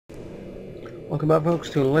Welcome back folks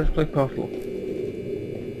to Let's Play Portal.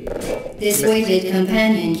 This weighted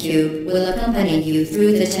companion cube will accompany you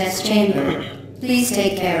through the test chamber. Please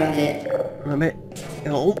take care of it. I'm a bit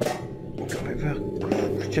ill. Got a bit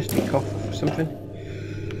of a chesty cough or something.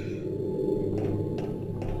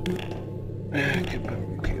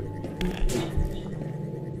 Okay.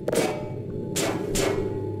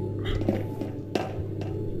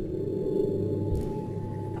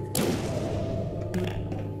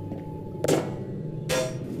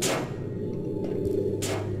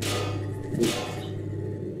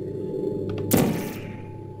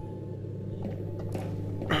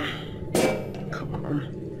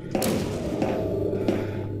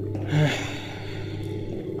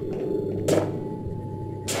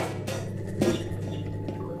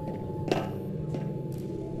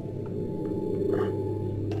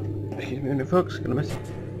 Excuse me, folks, gonna mess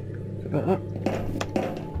about that.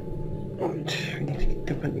 And we need to get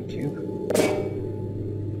the companion cube.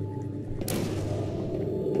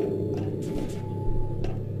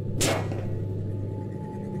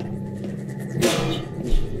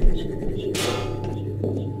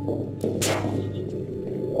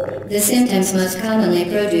 The symptoms most commonly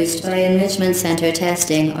produced by enrichment center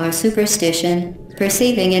testing are superstition,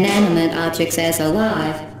 perceiving inanimate objects as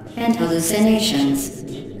alive, and hallucinations.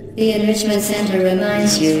 The enrichment center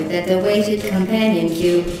reminds you that the weighted companion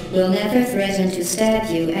cube will never threaten to stab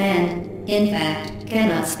you and, in fact,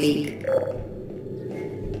 cannot speak.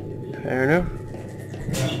 Fair enough.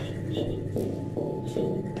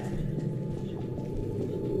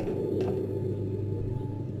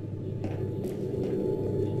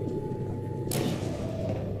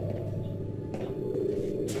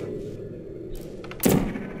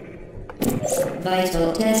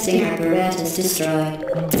 Vital testing apparatus destroyed.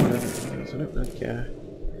 Doesn't it? Okay.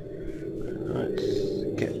 Let's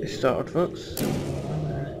get this started, folks.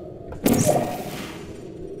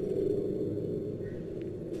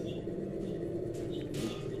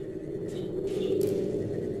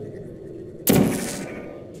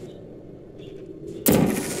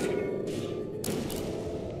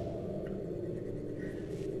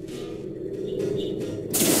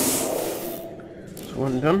 That's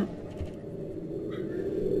one done.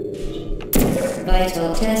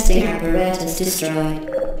 Vital testing apparatus destroyed.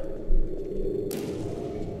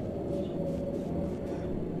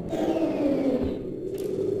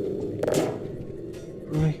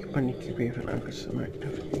 I can only keep even now because I'm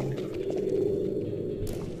active.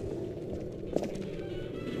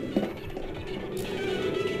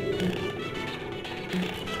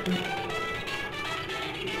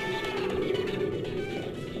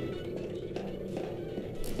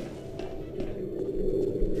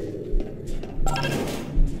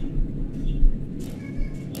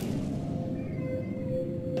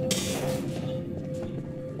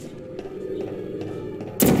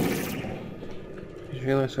 I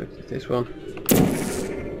realised I did this one.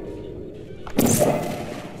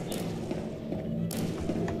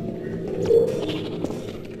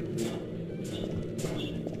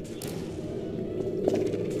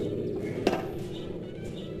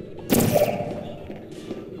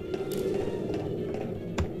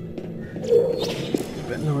 It's a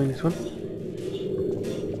bit annoying, this one.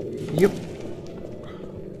 Yep.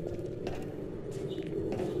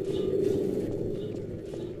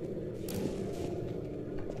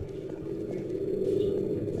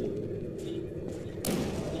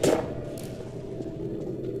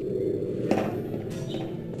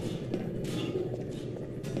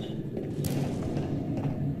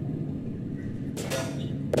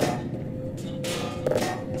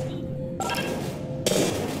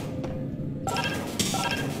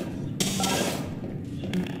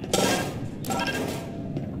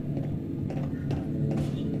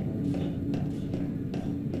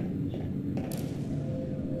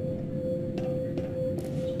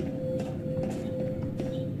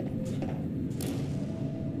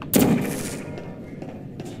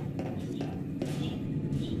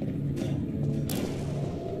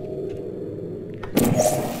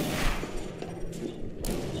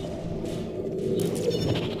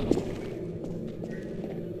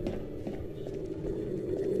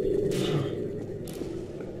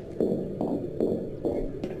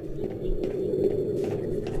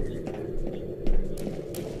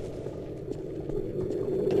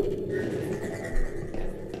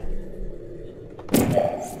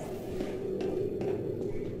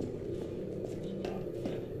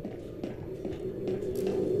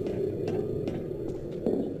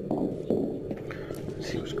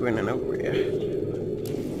 See what's going on over here.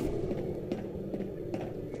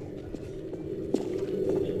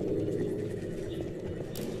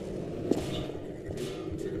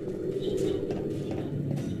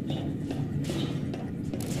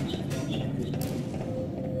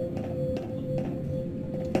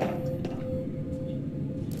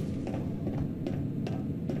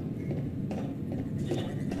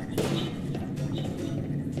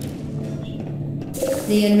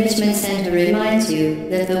 The Enrichment Center reminds you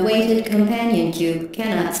that the weighted companion cube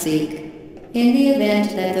cannot speak. In the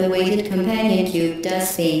event that the weighted companion cube does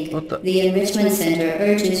speak, the Enrichment Center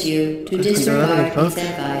urges you to disregard its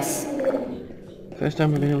advice. First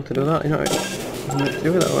time I've been able to do that, you know, I didn't meant to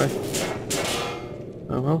do it that way.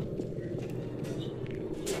 Oh well.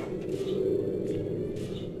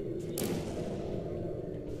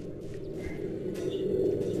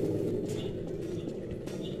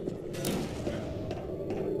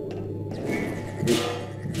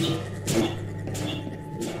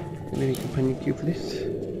 Any companion cube for this?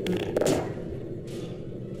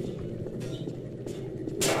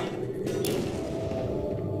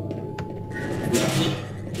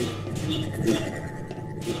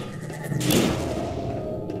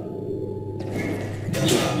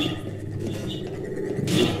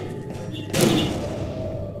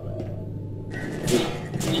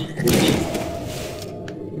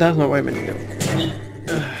 That's not what I meant to do.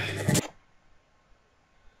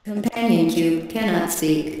 Companion cube cannot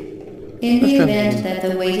speak. In the event that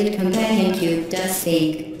the weighted companion cube does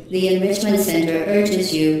speak, the Enrichment Center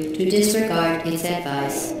urges you to disregard its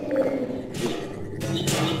advice.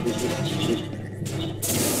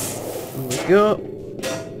 There we go.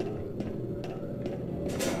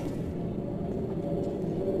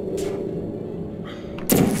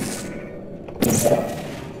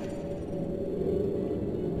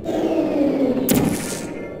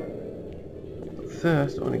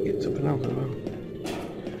 First, I want to get something else as well.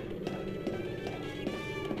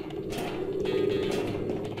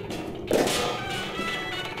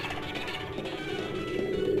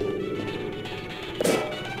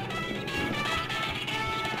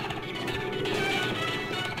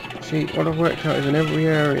 See, what I've worked out is in every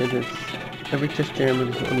area, every test chamber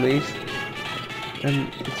there's one of these,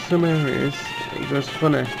 and in some areas it goes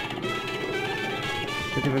funny, a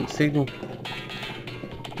different signal.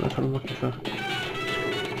 That's what I'm looking for.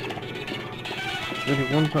 There's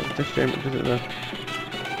only one part of the test chamber that does it there.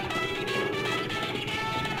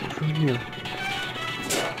 From here.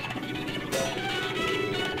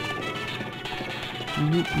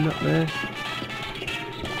 Nope, not there.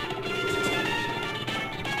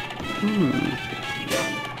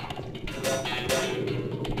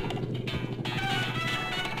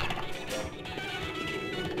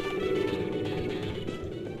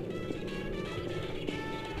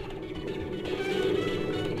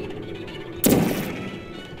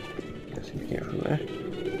 Guess you get from there.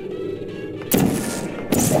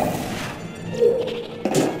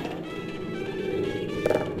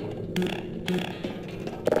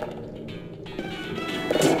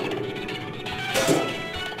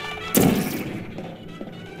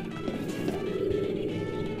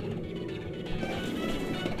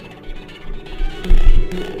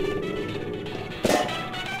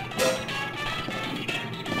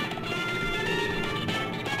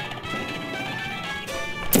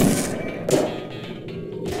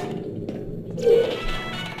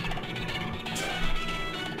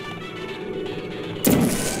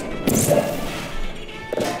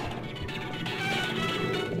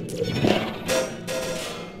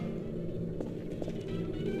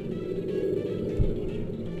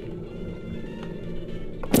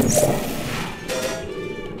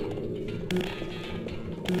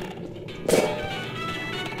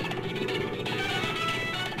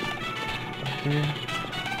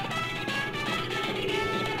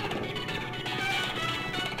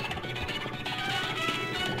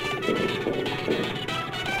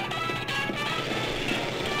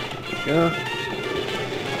 Go.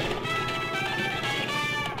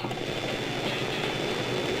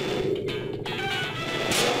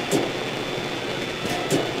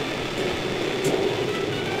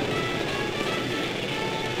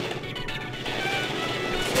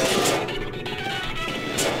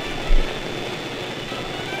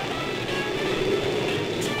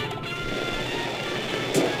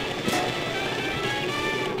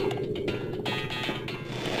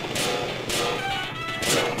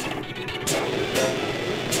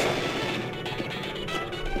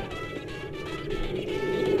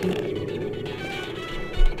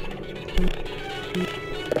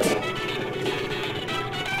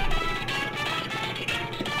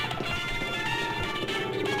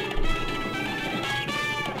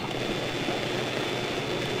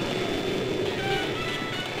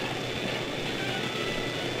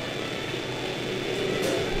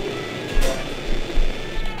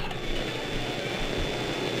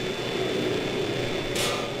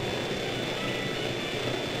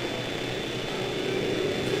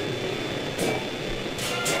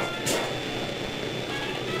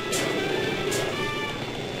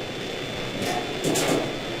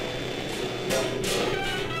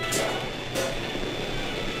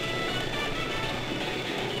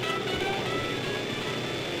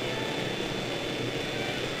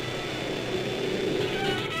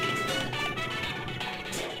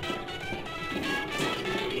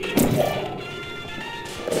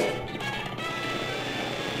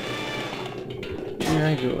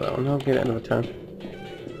 I do that one? I'll get it another time.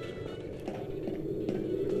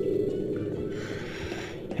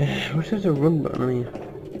 I wish there's a run button on here.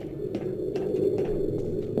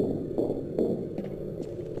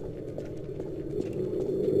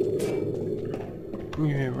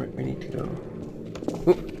 Yeah, right, we need to go.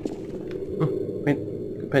 Oh, oh wait,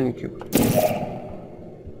 companion cube.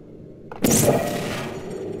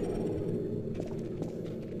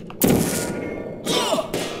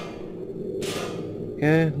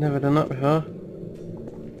 Yeah, never done that before.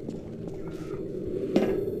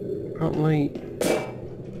 Apparently,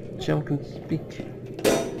 Shell can speak.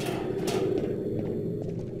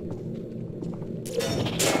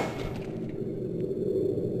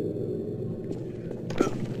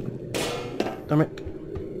 Damn it.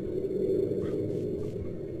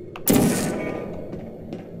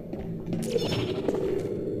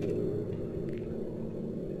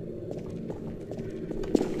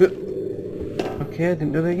 Okay, I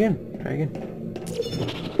didn't do that again. Try again.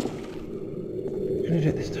 Gonna do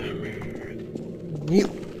it this time. Yep.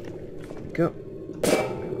 Go.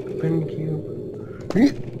 Companion cube.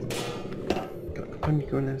 Yep. Got companion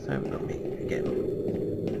cube on this time, not me. Again.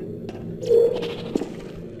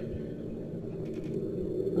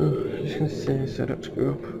 Oh, I'm just gonna say so I don't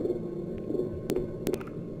screw up.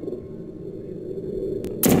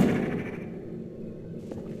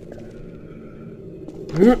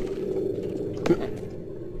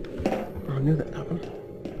 I knew that happened.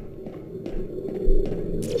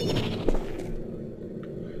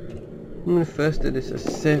 When I first did this, I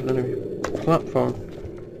saved on a platform.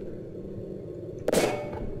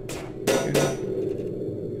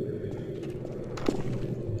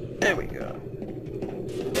 There we go.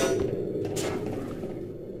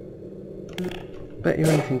 Bet you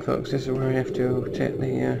anything, folks, this is where I have to take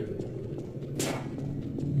the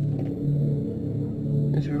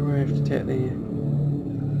this is where I have to take the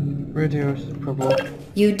radios, probably.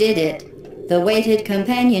 You did it. The weighted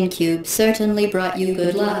companion cube certainly brought you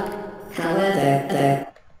good luck. However,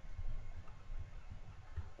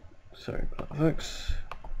 Sorry about that, folks.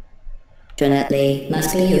 unfortunately,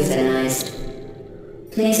 must be euthanized.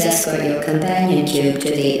 Please escort your companion cube to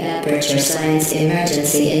the Aperture Science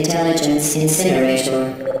Emergency Intelligence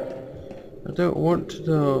Incinerator. I don't want to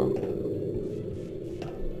though.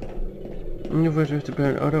 I'm never going to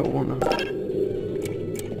burn it. I don't want to.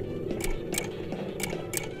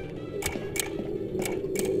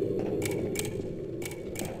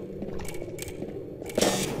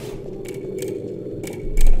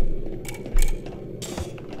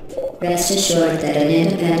 Rest assured that an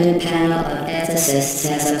independent panel of ethicists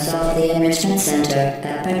has absolved the Enrichment Center,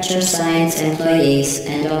 Aperture Science employees,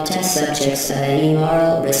 and all test subjects of any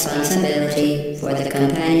moral responsibility for the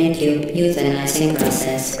companion cube euthanizing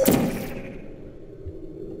process.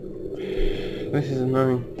 This is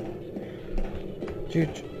annoying.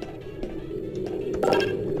 Dude.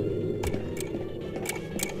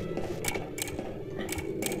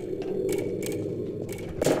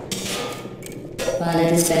 While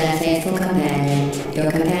it has been a faithful companion,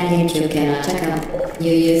 your companion cube cannot accompany.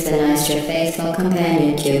 You euthanized your faithful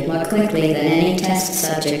companion cube more quickly than any test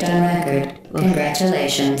subject on record.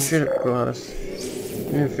 Congratulations. Shut up, Gladys.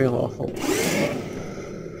 I feel awful.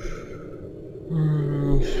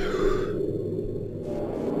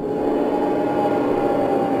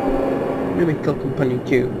 Really kill companion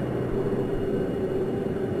cube.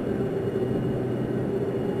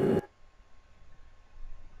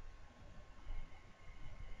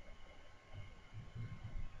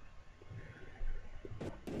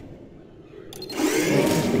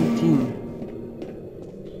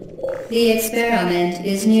 The experiment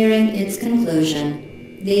is nearing its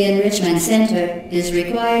conclusion. The Enrichment Center is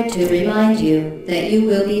required to remind you that you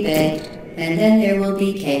will be baked, and then there will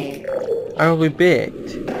be cake. I will be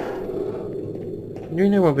baked. You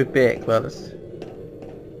know I'll be baked, Gladys.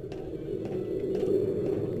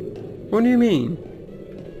 What do you mean?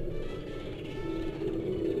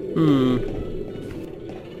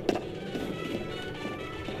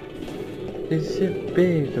 Is it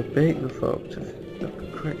baked or baked, the folks? I'm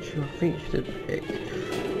quite sure. I think she said baked.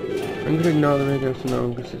 I'm gonna ignore the radio for now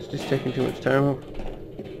because it's just taking too much time off.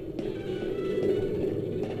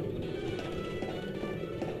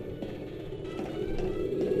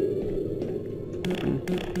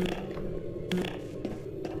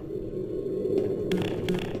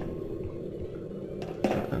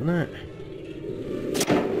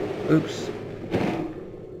 Oops.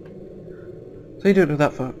 So you don't do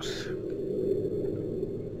that, folks.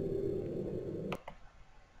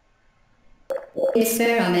 The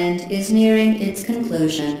experiment is nearing its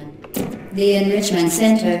conclusion. The Enrichment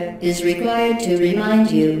Center is required to remind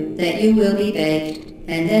you that you will be baked,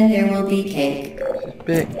 and then there will be cake. This is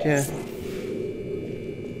baked, yeah.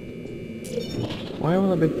 Why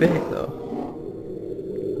will it be baked though?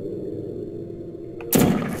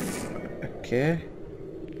 Okay.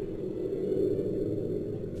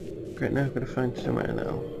 Great, now I've got to find somewhere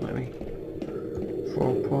now. Let me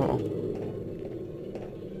throw a portal.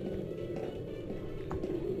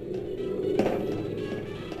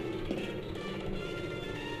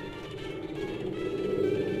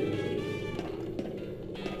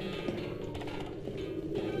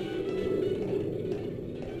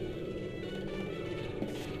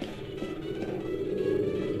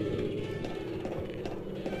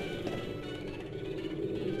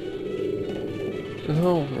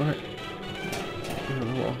 Oh, right.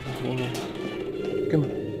 Come on.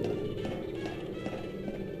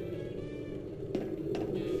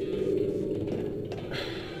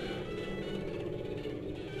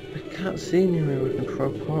 I can't see anywhere we can throw a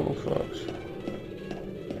portal, folks.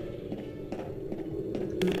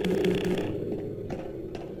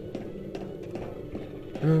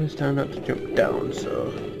 I know it's time not to jump down,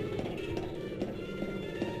 so...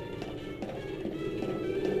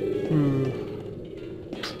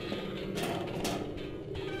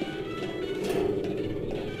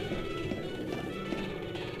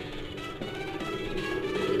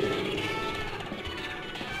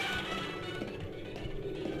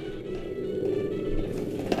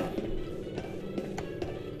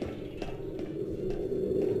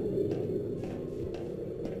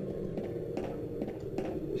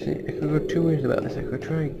 See, I could go two ways about this. I could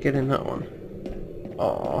try getting that one.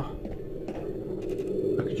 Or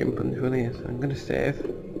I could jump on through here, so I'm gonna save. I'm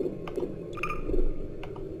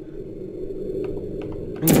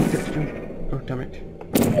gonna get to jump. Oh damn it.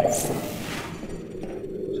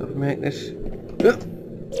 So I'll make this.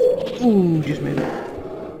 Ooh, just made it.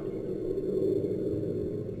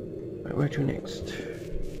 Right, where to next?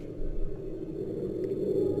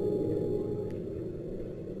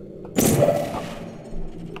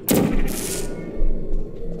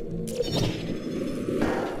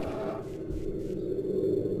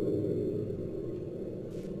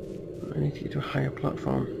 I need to get to a higher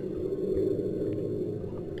platform.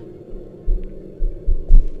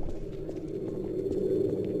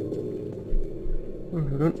 Oh,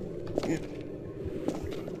 hold on. Yeah.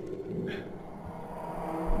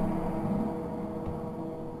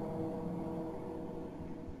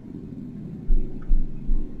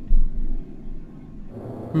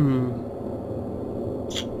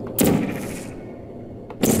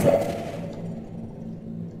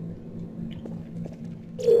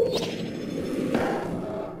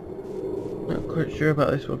 Not quite sure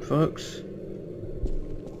about this one, folks.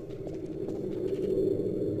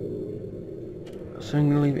 So I'm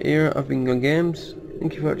going to leave it here. I've been Gun Games.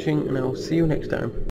 Thank you for watching, and I will see you next time.